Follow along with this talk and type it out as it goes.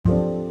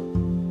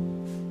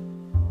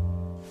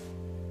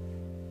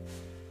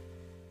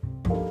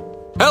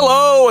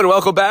Hello and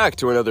welcome back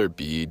to another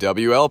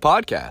BWL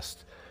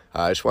podcast.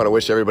 I just want to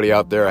wish everybody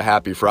out there a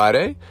happy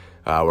Friday.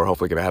 We're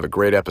hopefully going to have a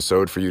great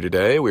episode for you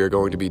today. We are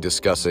going to be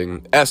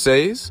discussing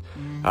essays,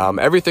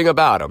 everything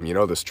about them, you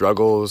know, the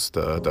struggles,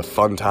 the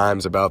fun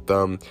times about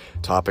them,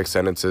 topic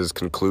sentences,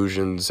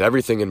 conclusions,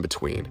 everything in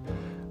between.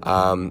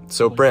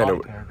 So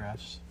Brandon,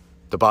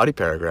 the body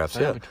paragraphs,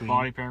 yeah.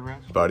 Body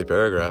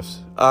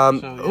paragraphs.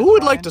 Who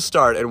would like to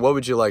start and what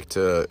would you like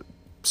to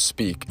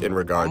speak in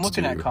regards to... I'm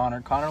looking at Connor.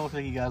 Connor looks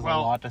like he has a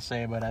lot to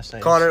say about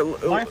essays. Connor,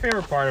 my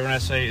favorite part of an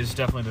essay is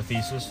definitely the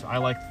thesis. I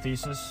like the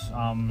thesis,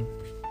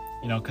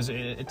 because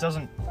it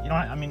doesn't,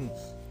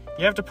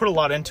 you have to put a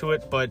lot into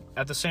it, but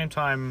at the same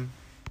time,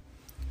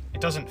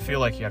 it doesn't feel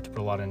like you have to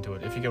put a lot into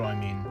it, if you get what I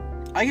mean.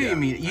 I get what you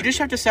mean. You just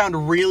have to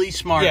sound really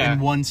smart in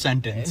one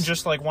sentence. And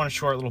just like one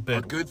short little bit.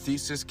 A good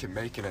thesis can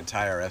make an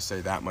entire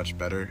essay that much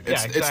better.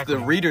 Exactly. It's the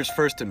reader's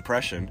first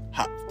impression.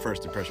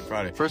 First impression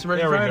Friday. First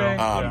impression There we Friday.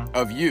 go.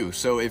 Of you.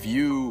 So if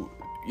you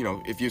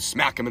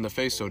smack them in the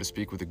face, so to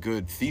speak, with a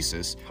good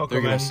thesis,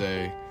 they're going to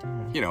say,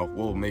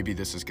 well, maybe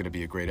this is going to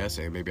be a great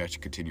essay. Maybe I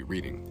should continue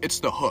reading. It's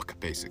the hook,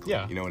 basically.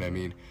 Yeah. You know what I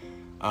mean?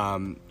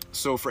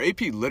 So for AP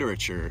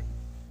Literature,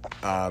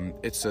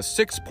 it's a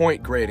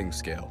 6-point grading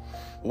scale.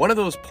 One of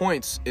those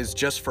points is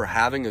just for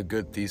having a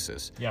good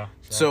thesis. Yeah.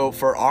 Exactly. So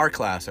for our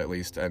class, at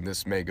least, and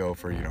this may go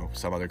for,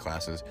 some other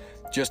classes,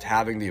 just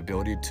having the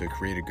ability to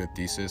create a good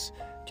thesis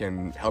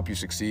can help you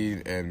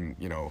succeed in,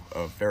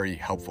 a very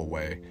helpful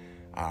way.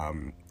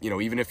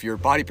 Even if your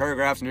body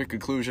paragraphs and your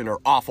conclusion are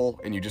awful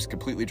and you just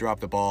completely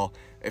drop the ball,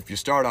 if you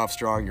start off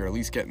strong, you're at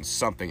least getting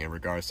something in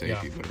regards to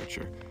AP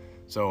Literature.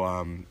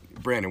 So,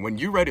 Brandon, when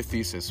you write a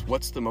thesis,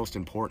 what's the most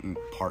important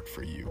part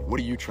for you? What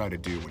do you try to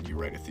do when you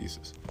write a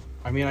thesis?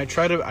 I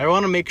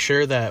want to make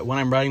sure that when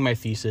I'm writing my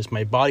thesis,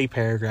 my body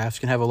paragraphs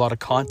can have a lot of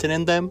content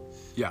in them.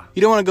 Yeah.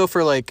 You don't want to go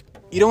for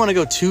you don't want to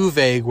go too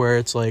vague where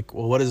it's like,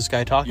 well, what is this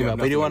guy talking about?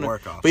 But you don't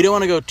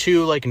want to go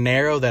too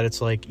narrow that it's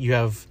like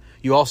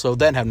you also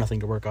then have nothing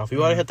to work off. You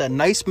want to hit that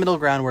nice middle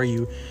ground where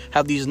you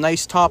have these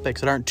nice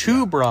topics that aren't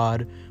too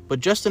broad,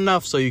 but just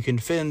enough so you can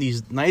fit in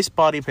these nice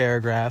body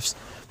paragraphs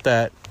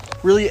that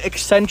really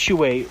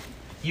accentuate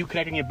you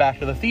connecting it back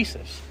to the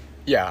thesis.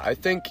 Yeah, I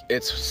think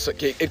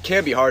it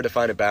can be hard to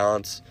find a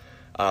balance.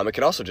 It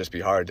can also just be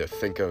hard to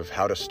think of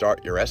how to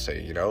start your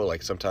essay,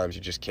 like sometimes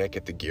you just can't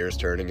get the gears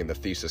turning and the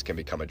thesis can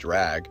become a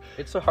drag.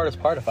 It's the hardest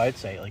part, if I'd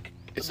say.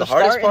 It's the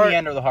hardest start part, and the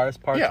end are the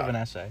hardest parts of an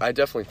essay. I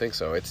definitely think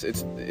so. It's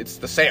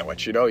the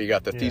sandwich, you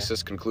got the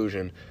thesis,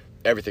 conclusion,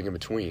 everything in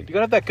between. You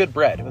gotta have that good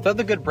bread. Without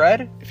the good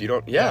bread... If you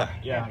don't...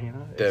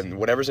 then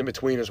whatever's in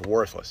between is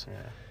worthless.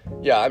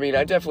 Yeah,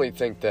 I definitely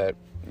think that,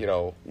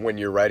 when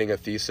you're writing a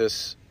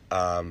thesis...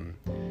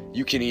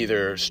 you can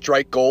either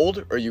strike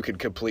gold or you can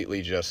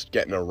completely just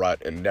get in a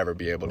rut and never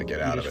be able to get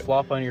out of it. Just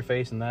flop on your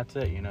face and that's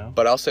it,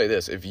 But I'll say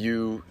this, if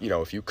you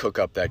cook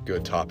up that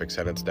good topic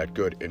sentence, that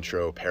good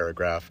intro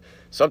paragraph,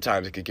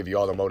 sometimes it could give you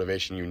all the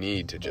motivation you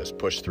need to just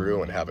push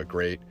through and have a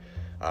great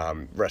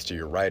rest of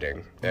your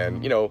writing.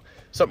 And,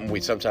 something we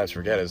sometimes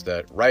forget is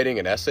that writing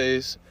and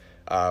essays,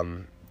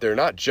 they're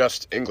not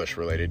just English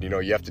related.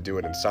 You have to do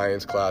it in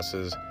science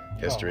classes,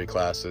 history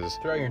classes.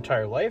 Throughout your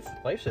entire life's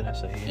an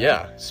essay.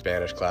 Yeah,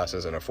 Spanish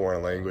classes and a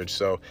foreign language.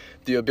 So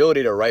the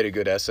ability to write a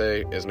good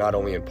essay is not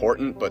only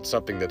important, but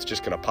something that's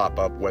just going to pop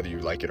up whether you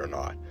like it or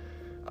not.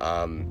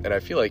 And I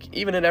feel like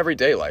even in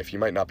everyday life, you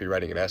might not be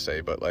writing an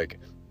essay, but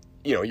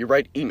you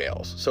write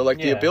emails. So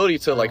the ability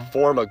to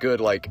form a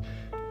good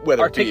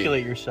whether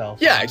articulate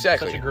yourself. Yeah,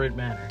 exactly. In such a great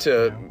manner.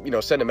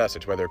 To send a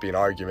message, whether it be an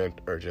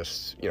argument or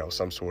just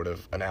some sort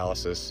of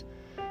analysis.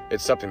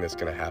 It's something that's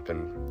going to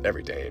happen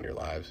every day in your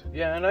lives.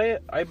 Yeah,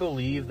 and I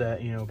believe that,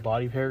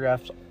 body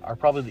paragraphs are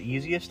probably the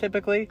easiest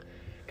typically,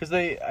 because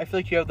I feel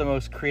like you have the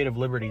most creative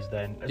liberties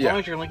then. As long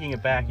as you're linking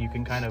it back, you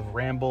can kind of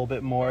ramble a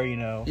bit more,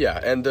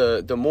 Yeah, and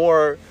the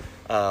more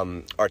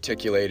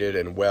articulated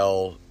and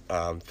well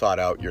thought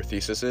out your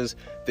thesis is,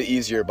 the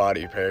easier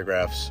body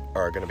paragraphs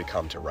are going to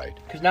become to write.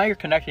 Because now you're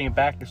connecting it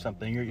back to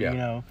something.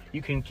 You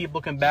can keep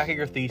looking back at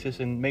your thesis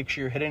and make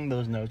sure you're hitting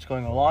those notes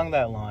going along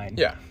that line.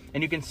 Yeah.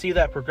 And you can see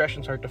that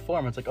progression start to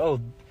form. It's like, oh,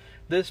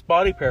 this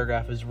body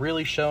paragraph is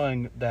really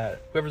showing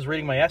that whoever's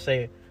reading my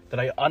essay, that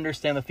I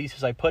understand the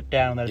thesis I put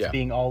down, that it's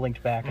being all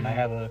linked back, and I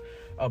have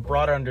a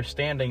broader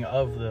understanding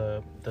of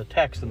the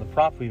text and the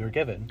prompt we were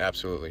given.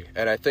 Absolutely.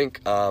 And I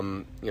think,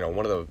 one of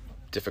the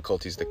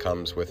difficulties that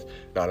comes with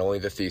not only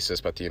the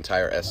thesis but the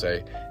entire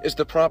essay is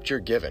the prompt you're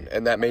given,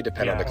 and that may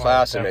depend on the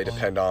class, it may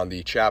depend on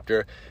the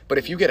chapter, but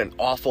if you get an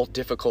awful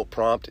difficult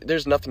prompt,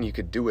 there's nothing you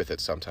could do with it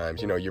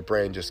sometimes. Your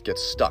brain just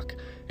gets stuck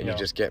and you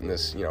just get in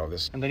this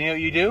this and then what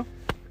you do?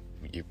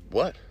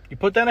 What? You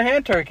put down a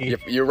hand turkey.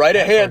 You write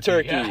a hand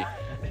turkey.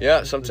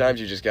 Yeah,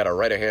 sometimes you just gotta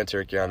write a hand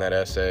turkey on that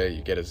essay.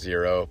 You get a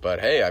 0, but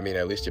hey,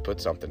 at least you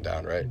put something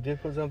down, right? You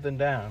did put something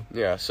down.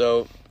 Yeah,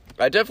 so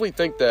I definitely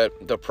think that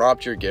the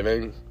prompt you're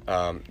given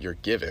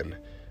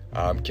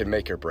can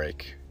make or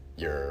break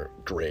your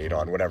grade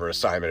on whatever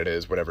assignment it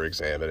is, whatever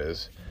exam it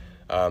is.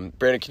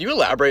 Brandon, can you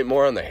elaborate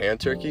more on the hand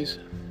turkeys?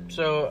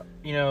 So,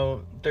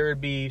 there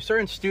would be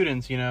certain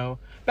students,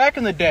 back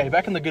in the day,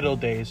 back in the good old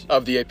days.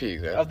 Of the AP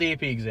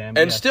exam.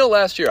 And yes. Still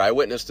last year, I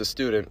witnessed a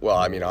student, well,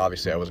 I mean,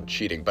 obviously I wasn't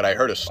cheating, but I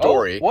heard a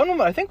story. One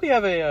moment, I think we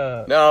have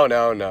a... No.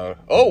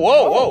 Oh,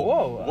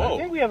 whoa. I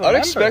think we have a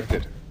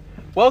Unexpected.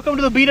 member. Welcome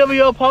to the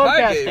BWL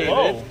podcast, Hi, David.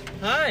 Whoa.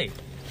 Hi.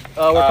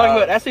 We're talking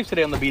about essays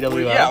today on the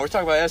BWL. Yeah, we're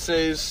talking about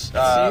essays,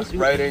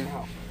 writing.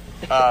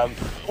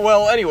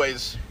 Well,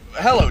 anyways...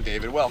 Hello,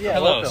 David. Welcome. Yeah,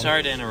 hello.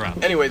 Sorry to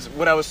interrupt. Anyways,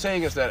 what I was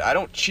saying is that I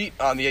don't cheat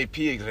on the AP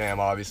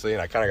exam, obviously,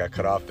 and I kind of got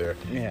cut off there.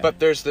 Yeah.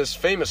 But there's this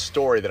famous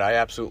story that I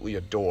absolutely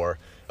adore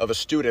of a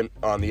student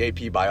on the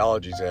AP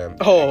biology exam.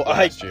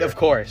 Last year. Of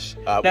course.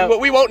 But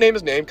we won't name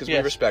his name because we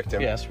respect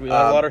him. Yes, we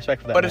have a lot of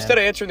respect for that. But instead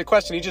of answering the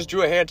question, he just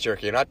drew a hand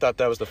turkey, and I thought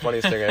that was the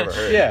funniest thing I ever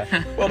heard.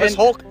 Yeah. Well, Miss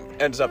Hulk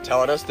ends up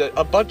telling us that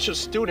a bunch of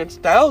students,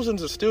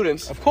 thousands of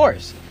students, of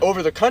course,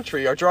 over the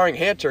country are drawing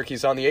hand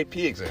turkeys on the AP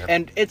exam.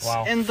 And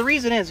and the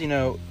reason is,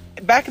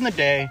 back in the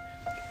day,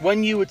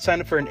 when you would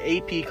sign up for an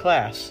AP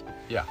class,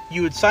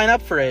 you would sign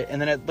up for it, and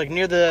then at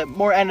near the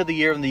more end of the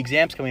year when the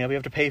exam's coming up, you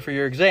have to pay for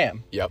your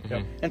exam. Yep.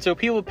 And so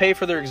people would pay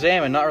for their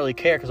exam and not really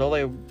care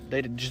because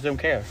they just don't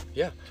care.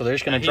 Yeah. So they're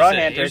just going to draw an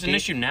hand turkey. There's an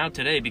issue now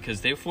today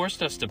because they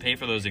forced us to pay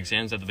for those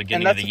exams at the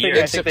beginning of the year,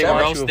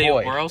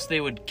 or else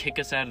they would kick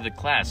us out of the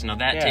class. Now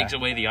that takes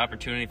away the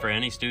opportunity for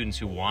any students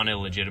who want to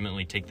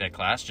legitimately take that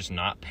class, just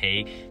not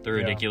pay the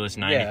ridiculous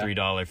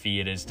 $93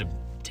 fee it is to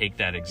take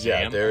that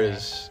exam. Yeah,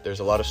 there's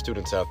a lot of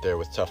students out there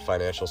with tough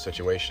financial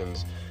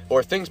situations,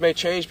 or things may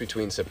change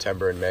between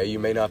September and May. You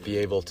may not be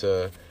able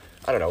to,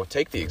 I don't know,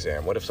 take the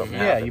exam. What if something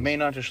happens? Yeah, you may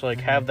not just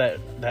have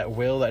that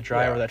will, that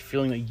drive, or that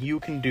feeling that you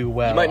can do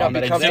well. You might not on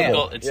be that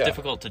comfortable. exam. It's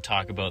difficult to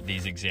talk about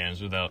these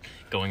exams without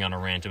going on a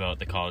rant about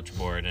the College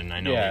Board, and I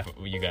know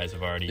you guys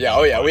have already.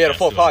 Yeah, we had a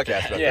full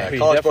podcast about that.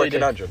 College Board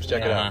Conundrums.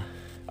 Check it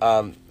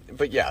out.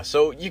 But yeah,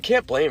 so you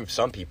can't blame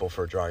some people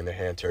for drawing their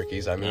hand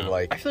turkeys. I mean,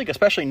 I feel like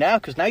especially now,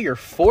 because now you're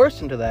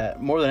forced into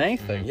that more than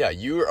anything. Yeah,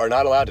 you are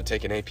not allowed to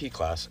take an AP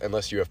class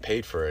unless you have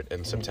paid for it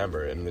in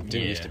September, and it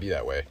didn't used to be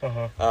that way.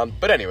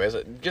 But anyways,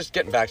 just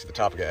getting back to the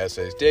topic of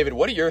essays. David,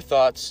 what are your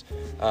thoughts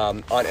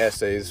on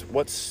essays?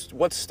 What's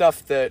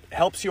stuff that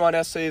helps you on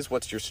essays?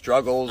 What's your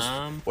struggles?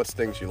 What's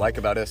things you like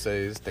about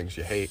essays, things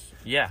you hate?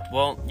 Yeah,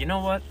 well, you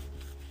know what?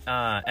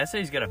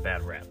 Essays get a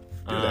bad rap.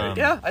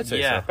 Yeah, I'd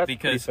say so.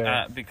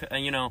 Yeah,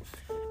 because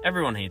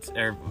everyone hates.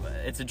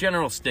 It's a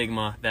general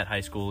stigma that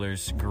high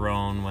schoolers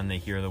groan when they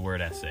hear the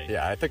word essay.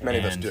 Yeah, I think many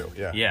of us do.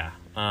 Yeah. Yeah.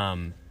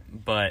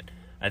 But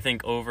I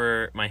think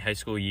over my high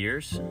school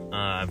years,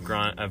 I've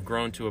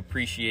grown to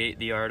appreciate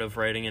the art of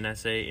writing an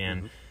essay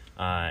and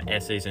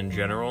essays in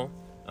general.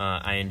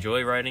 I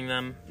enjoy writing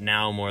them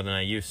now more than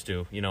I used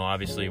to.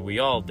 Obviously we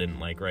all didn't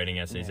like writing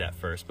essays at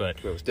first, but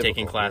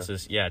taking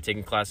classes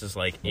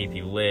like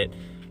AP Lit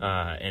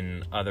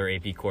and other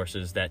AP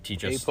courses that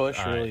teach us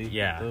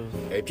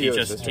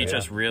teach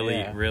us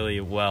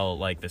really well,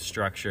 like the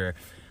structure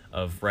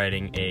of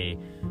writing an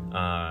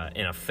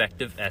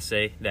effective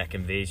essay that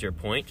conveys your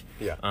point.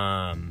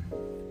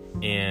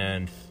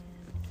 And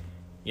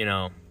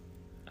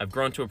I've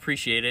grown to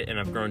appreciate it and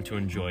I've grown to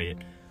enjoy it.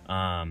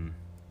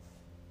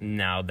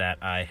 Now that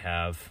I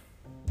have,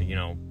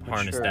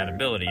 harnessed that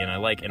ability, and I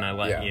like, you know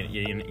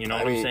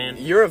what I'm saying?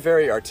 You're a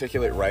very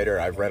articulate writer.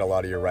 I've read a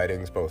lot of your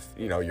writings, both,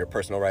 your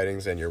personal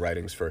writings and your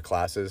writings for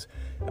classes.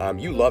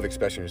 You love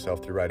expressing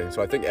yourself through writing,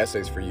 so I think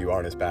essays for you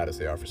aren't as bad as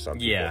they are for some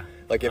people. Yeah.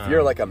 Like, if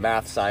you're like a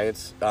math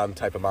science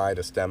type of mind,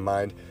 a STEM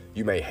mind,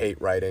 you may hate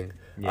writing.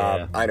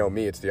 Yeah. I know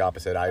me, it's the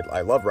opposite.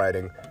 I love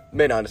writing.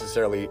 May not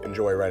necessarily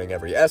enjoy writing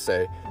every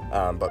essay,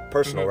 but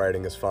personal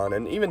writing is fun,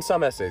 and even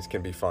some essays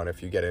can be fun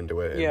if you get into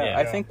it.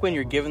 I think when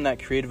you're given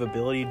that creative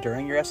ability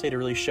during your essay to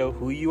really show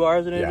who you are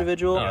as an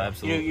individual,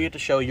 absolutely. You get to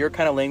show your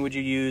kind of language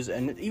you use,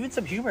 and even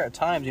some humor at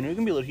times. You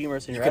can be a little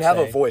humorous in your essay. You can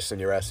have a voice in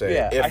your essay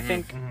if I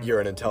think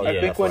you're an intelligent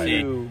I think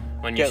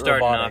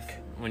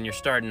when you're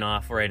starting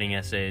off writing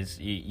essays,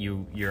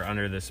 you're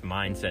under this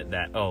mindset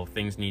that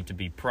things need to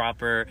be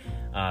proper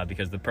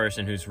because the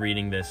person who's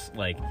reading this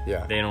they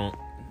don't.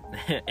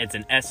 It's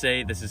an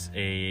essay. This is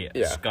a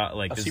this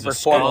is a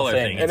scholar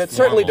thing. And it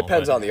certainly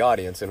depends on the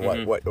audience and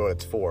what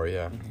it's for.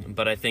 Yeah.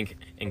 But I think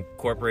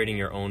incorporating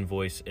your own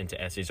voice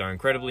into essays are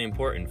incredibly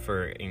important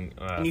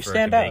and you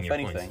stand out, if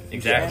anything.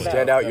 Exactly.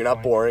 Stand out. You're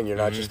not boring. You're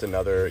not just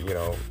another. You're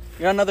not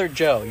another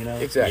Joe.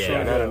 Exactly.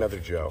 You're not another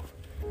Joe.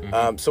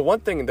 So one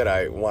thing that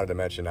I wanted to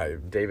mention,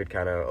 David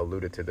kind of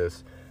alluded to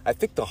this. I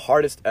think the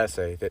hardest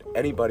essay that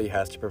anybody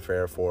has to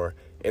prepare for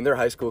in their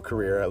high school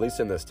career, at least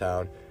in this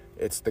town,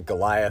 it's the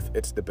Goliath,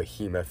 it's the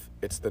Behemoth,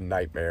 it's the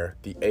Nightmare,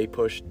 the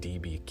APUSH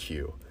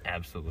DBQ.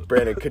 Absolutely.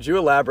 Brandon, could you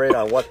elaborate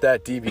on what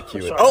that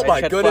DBQ is? Oh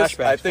my goodness!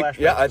 I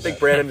think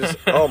Brandon just.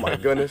 Oh my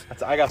goodness!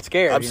 I got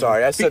scared. I'm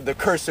sorry. I said the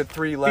cursed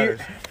 3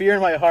 letters. Fear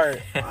in my heart.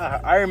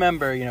 I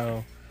remember,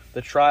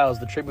 the trials,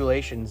 the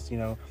tribulations,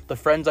 the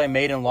friends I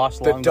made and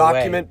lost along the way. The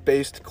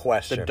document-based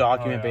question. The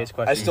document-based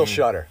question. I still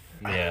shudder.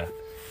 Yeah.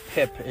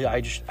 HIP.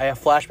 I have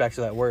flashbacks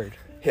to that word.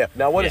 HIP.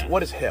 Now,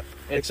 what is HIP?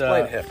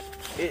 Explain HIP.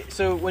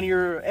 So when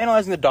you're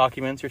analyzing the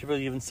documents, you're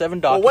typically given 7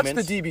 Well, documents.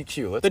 what's the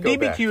DBQ? Let's The go DBQ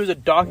back. is a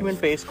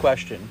document-based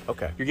question.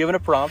 Okay. You're given a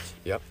prompt.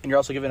 Yep. And you're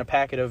also given a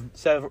packet of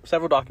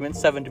several documents,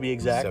 7 to be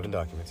exact. 7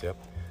 documents, yep.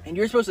 And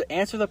you're supposed to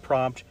answer the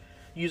prompt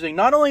using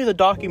not only the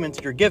documents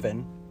you're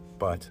given,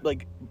 But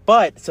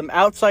but some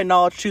outside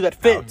knowledge too that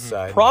fits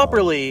Outside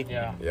properly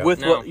Yeah. with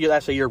No. what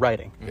essay you're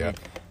writing. yeah.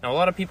 Now, a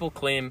lot of people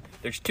claim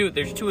there's two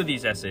of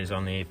these essays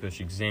on the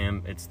APUSH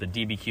exam. It's the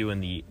DBQ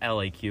and the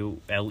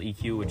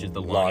LEQ, which is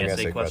the long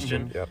essay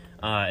question. Yep.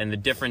 And the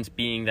difference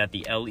being that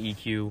the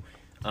LEQ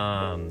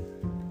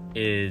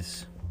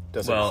is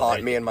Does it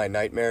haunt me in my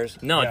nightmares?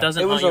 No, Yeah. it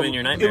doesn't It haunt was you in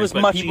your nightmares. It was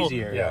but much people,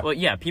 easier. Yeah. Well,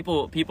 yeah,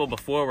 people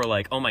before were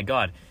like, "Oh my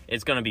God,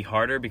 it's going to be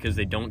harder because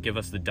they don't give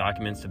us the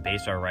documents to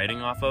base our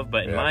writing off of."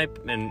 But in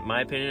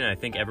my opinion, I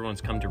think everyone's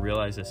come to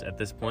realize this at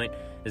this point,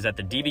 is that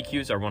the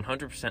DBQs are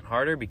 100%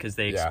 harder because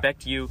they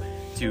expect you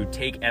to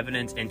take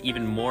evidence and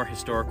even more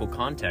historical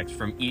context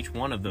from each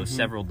one of those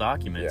several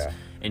documents,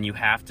 and you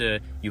have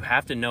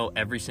to know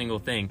every single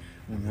thing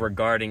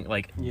regarding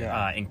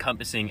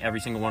encompassing every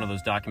single one of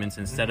those documents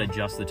instead of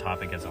just the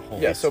topic as a whole.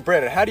 Yeah, so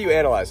Brandon, how do you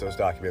analyze those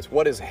documents?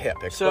 What is HIP?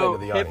 Explain to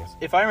the audience.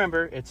 If I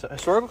remember, it's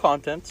historical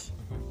contents.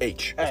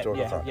 H,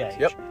 historical context.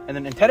 Yeah, Yep. And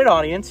then intended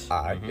audience.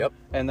 Yep.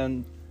 And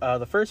then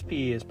the first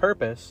P is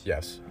purpose.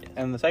 Yes.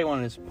 And the second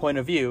one is point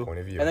of view. Point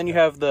of view, And then you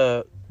have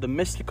the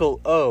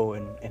mystical O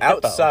in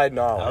Outside hippo.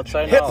 knowledge.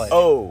 Outside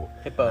Hippo.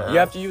 Hippo. You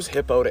have to use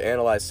Hippo to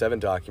analyze 7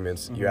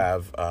 documents. You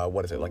have,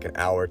 like an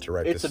hour to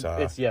write It's this an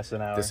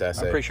hour. this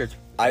essay. I'm pretty sure it's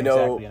I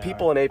know exactly an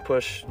people hour. in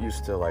APUSH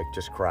used to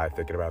just cry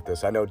thinking about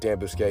this. I know Dan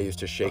Bousquet used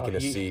to shake in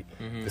his seat.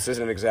 This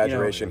isn't an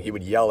exaggeration. He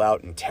would yell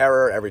out in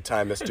terror every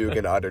time Miss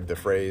Dugan uttered the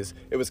phrase.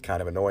 It was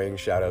kind of annoying.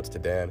 Shout outs to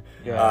Dan.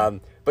 Yeah.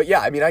 But yeah,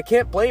 I mean, I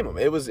can't blame him.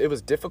 It was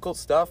difficult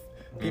stuff.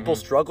 People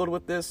struggled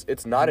with this.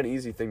 It's not an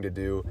easy thing to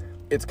do.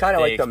 It's kind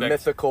of like the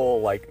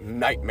mythical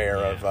nightmare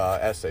of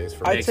essays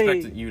for me. They I'd say-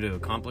 expect you to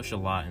accomplish a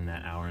lot in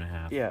that hour and a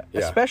half. Yeah.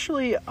 Yeah.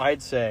 Especially,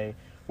 I'd say,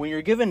 when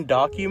you're given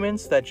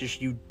documents that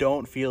just you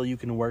don't feel you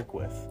can work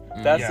with.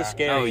 That's the Yeah.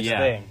 scariest Oh yeah,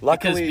 thing.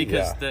 Luckily,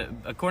 because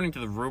according to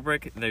the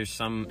rubric, there's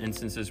some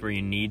instances where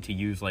you need to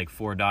use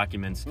 4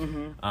 documents.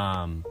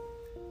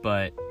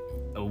 But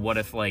what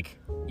if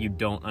you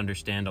don't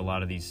understand a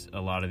lot of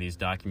these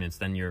documents?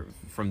 Then you're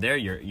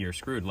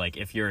screwed.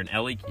 If you're in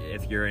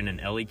an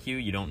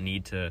LEQ, you don't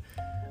need to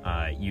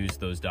use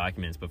those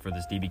documents. But for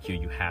this DBQ,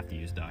 you have to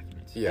use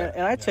documents. Yeah.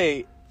 And I'd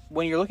say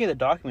when you're looking at the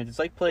documents, it's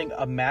like playing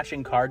a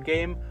matching card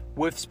game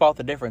with Spot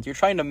the Difference. You're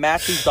trying to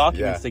match these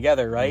documents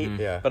together, right?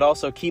 Yeah. But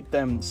also keep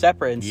them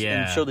separate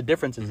and show the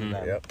differences in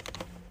them. Yep.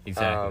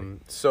 Exactly.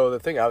 So the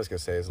thing I was going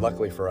to say is,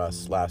 luckily for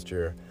us last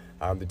year,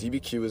 the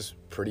DBQ was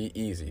pretty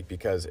easy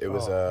because it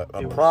was a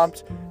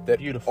prompt that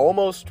beautiful.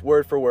 almost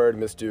word for word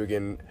Miss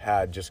Dugan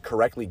had just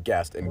correctly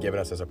guessed and given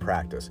us as a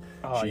practice.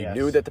 She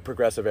knew that the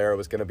progressive error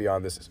was going to be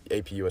on this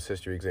AP US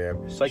history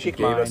exam. Psychic she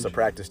gave mind. us a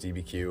practice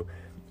DBQ.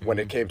 When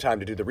it came time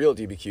to do the real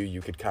DBQ, you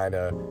could kind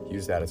of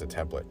use that as a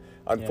template.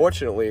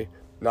 Unfortunately,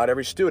 not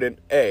every student,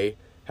 A,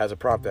 has a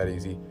prompt that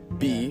easy.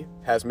 B,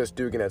 has Miss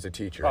Dugan as a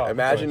teacher. Oh, of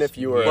Imagine course. if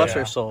you were Bless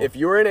her soul. if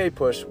you were in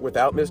APUSH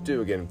without Miss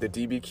Dugan, the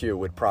DBQ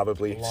would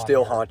probably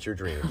still haunt your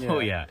dreams. Oh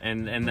yeah,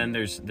 and then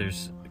there's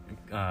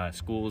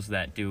schools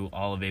that do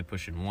all of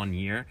APUSH in 1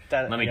 year.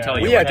 That- Let me yeah. tell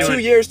you, We we're had 2 doing-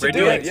 years to we're do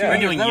doing, it, yeah. We're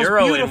doing That was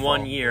Euro in beautiful.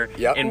 1 year.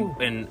 Yep.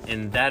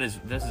 And that is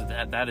It's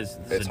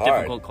a hard.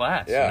 difficult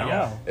class. Yeah. You know?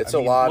 Yeah. It's I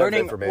a mean, lot of learning,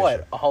 information.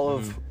 What, all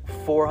of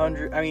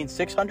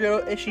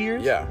 600-ish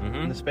years? Yeah.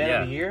 In the span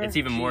Yeah. of a year? It's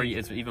even more. Jeez.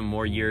 It's even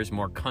more years,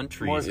 more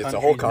countries. More It's a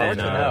countries whole than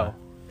continent. I Than, know.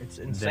 It's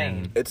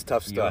insane. than It's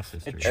tough US stuff.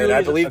 history. It truly And I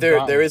is believe a there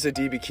gauntlet. is a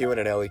DBQ and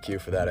an LEQ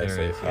for that There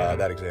essay, is, yeah.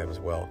 that exam as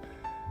well.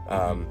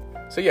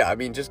 So yeah, I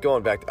mean, just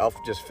going back, I'll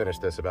just finish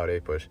this about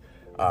APUSH.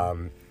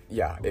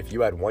 Yeah, if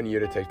you had 1 year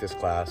to take this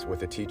class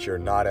with a teacher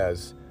not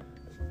as,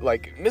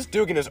 Miss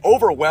Dugan is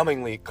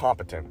overwhelmingly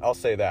competent. I'll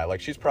say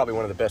that. She's probably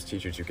one of the best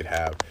teachers you could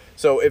have.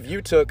 So if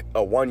you took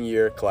a 1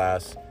 year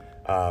class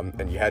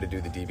and you had to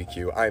do the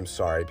DBQ, I'm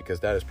sorry, because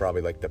that is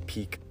probably the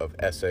peak of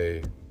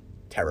essay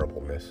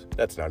terribleness.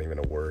 That's not even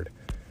a word.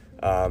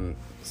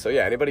 So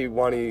yeah, anybody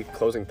want any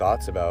closing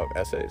thoughts about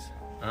essays?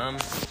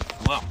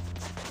 Well,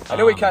 I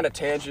know we kind of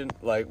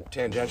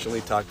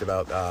tangentially talked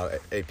about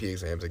AP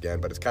exams again,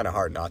 but it's kind of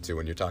hard not to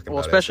when you're talking Well,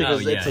 about especially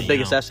essays. because it's the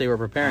biggest essay we're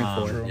preparing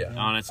for. Yeah.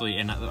 honestly,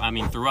 and I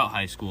mean throughout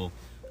high school,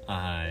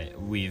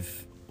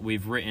 we've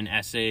written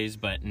essays,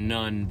 but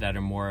none that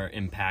are more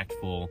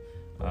impactful,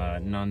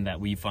 none that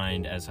we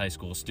find as high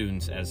school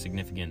students as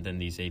significant than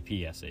these AP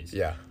essays.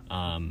 Yeah.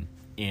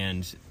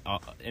 And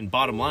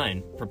bottom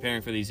line,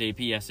 preparing for these AP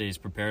essays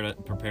prepare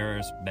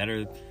us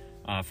better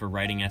for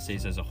writing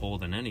essays as a whole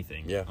than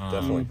anything. Yeah,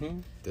 definitely.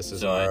 This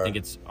is So our, I think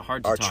it's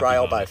hard to our talk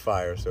trial about. by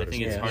fire, so I to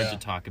think speak. it's hard to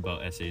talk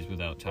about essays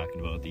without talking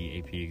about the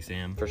AP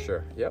exam. For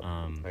sure. Yep.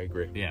 I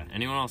agree. Yeah.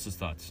 Anyone else's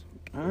thoughts?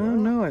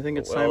 No, I think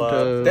it's time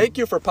to... Thank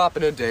you for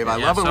popping in, Dave. I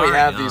love when we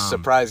have these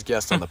surprise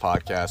guests on the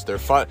podcast. They're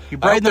fun. You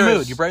brighten the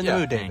mood. You brighten the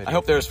mood, David. I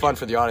hope they're as fun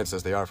for the audience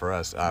as they are for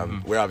us.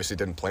 We obviously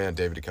didn't plan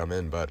David to come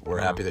in, but we're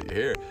happy that you're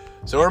here.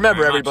 So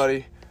remember,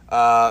 everybody,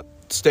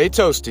 stay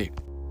toasty.